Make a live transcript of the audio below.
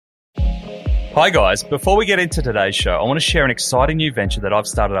Hi guys, before we get into today's show, I want to share an exciting new venture that I've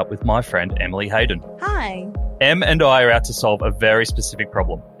started up with my friend Emily Hayden. Hi. Em and I are out to solve a very specific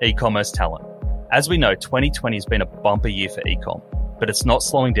problem, e-commerce talent. As we know, 2020 has been a bumper year for e-com, but it's not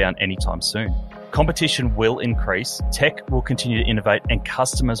slowing down anytime soon. Competition will increase, tech will continue to innovate, and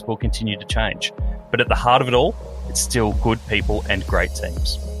customers will continue to change. But at the heart of it all, it's still good people and great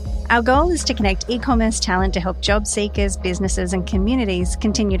teams. Our goal is to connect e-commerce talent to help job seekers, businesses, and communities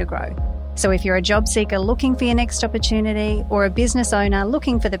continue to grow. So if you're a job seeker looking for your next opportunity or a business owner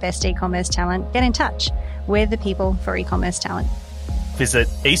looking for the best e-commerce talent, get in touch. We're the people for e-commerce talent. Visit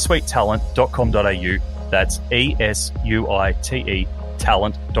esuitetalent.com.au, that's ESUITE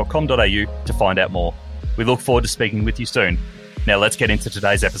talent.com.au to find out more. We look forward to speaking with you soon. Now let's get into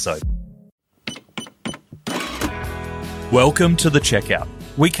today's episode. Welcome to The Checkout.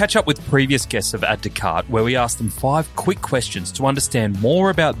 We catch up with previous guests of Add to Cart where we ask them 5 quick questions to understand more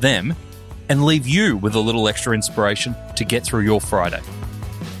about them and leave you with a little extra inspiration to get through your Friday.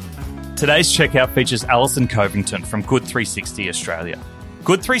 Today's checkout features Alison Covington from Good360 Australia.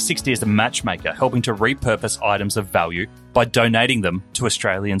 Good360 is a matchmaker helping to repurpose items of value by donating them to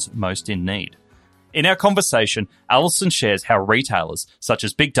Australians most in need. In our conversation, Alison shares how retailers such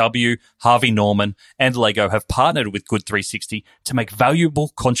as Big W, Harvey Norman, and Lego have partnered with Good360 to make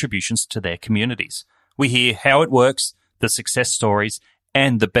valuable contributions to their communities. We hear how it works, the success stories,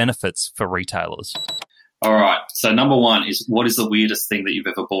 and the benefits for retailers. All right. So number 1 is, what is the weirdest thing that you've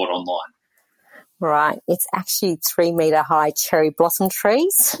ever bought online? Right. It's actually 3-metre high cherry blossom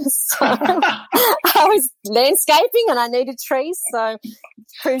trees. So I was landscaping and I needed trees. So it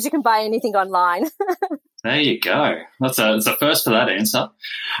proves you can buy anything online. There you go. That's a first for that answer.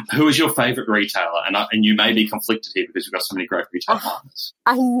 Who is your favourite retailer? And you may be conflicted here because you've got so many great retail partners.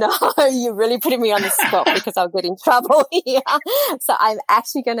 I know. You're really putting me on the spot because I'll get in trouble here. So I'm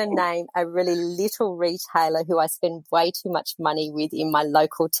actually going to name a really little retailer who I spend way too much money with in my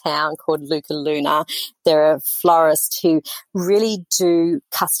local town called Luca Luna. They're a florist who really do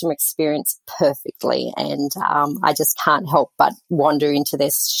customer experience perfectly. And I just can't help but wander into their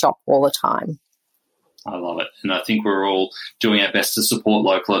shop all the time. I love it. And I think we're all doing our best to support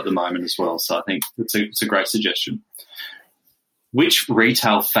local at the moment as well. So I think it's a great suggestion. Which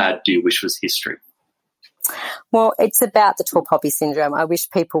retail fad do you wish was history? Well, it's about the tall poppy syndrome. I wish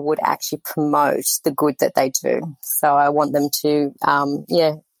people would actually promote the good that they do. So I want them to,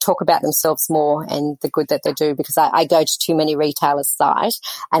 talk about themselves more and the good that they do, because I go to too many retailers' sites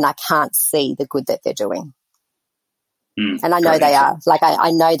and I can't see the good that they're doing. And I know they are. Like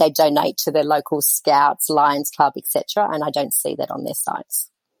I know they donate to their local Scouts, Lions Club, etc., and I don't see that on their sites.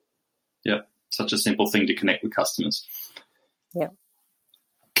 Yeah, such a simple thing to connect with customers. Yeah.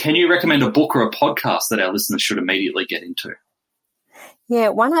 Can you recommend a book or a podcast that our listeners should immediately get into? Yeah,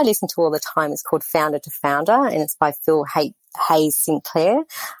 one I listen to all the time is called Founder to Founder, and it's by Phil Hayes Sinclair,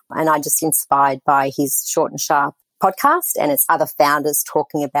 and I'm just inspired by his short and sharp podcast, and it's other founders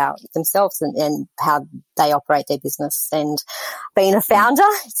talking about themselves and how they operate their business. And being a founder,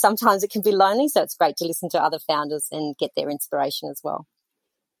 sometimes it can be lonely, so it's great to listen to other founders and get their inspiration as well.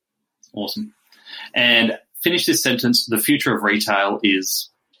 Awesome. And finish this sentence, the future of retail is?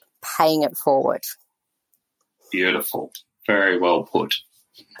 Paying it forward. Beautiful. Very well put.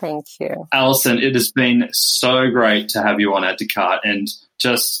 Thank you. Alison, it has been so great to have you on Add to Cart, and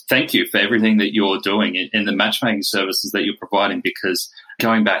just thank you for everything that you're doing and the matchmaking services that you're providing, because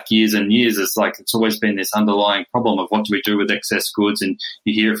going back years and years, it's always been this underlying problem of what do we do with excess goods, and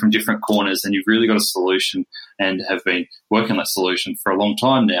you hear it from different corners, and you've really got a solution and have been working on that solution for a long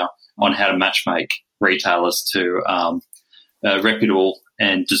time now on how to matchmake retailers to reputable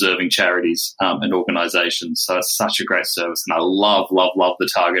and deserving charities and organisations. So it's such a great service, and I love the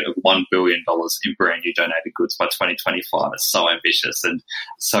target of $1 billion in brand new donated goods by 2025. It's so ambitious and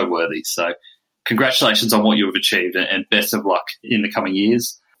so worthy. So congratulations on what you have achieved, and best of luck in the coming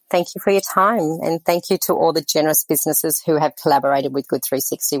years. Thank you for your time, and thank you to all the generous businesses who have collaborated with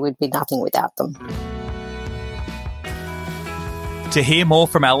Good360. We'd be nothing without them. To hear more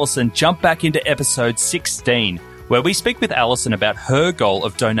from Alison, jump back into episode 16, where we speak with Alison about her goal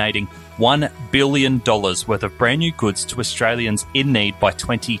of donating $1 billion worth of brand new goods to Australians in need by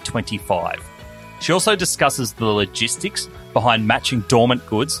 2025. She also discusses the logistics behind matching dormant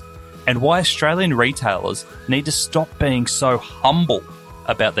goods and why Australian retailers need to stop being so humble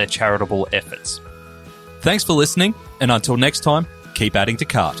about their charitable efforts. Thanks for listening, and until next time, keep adding to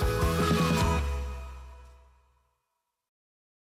cart.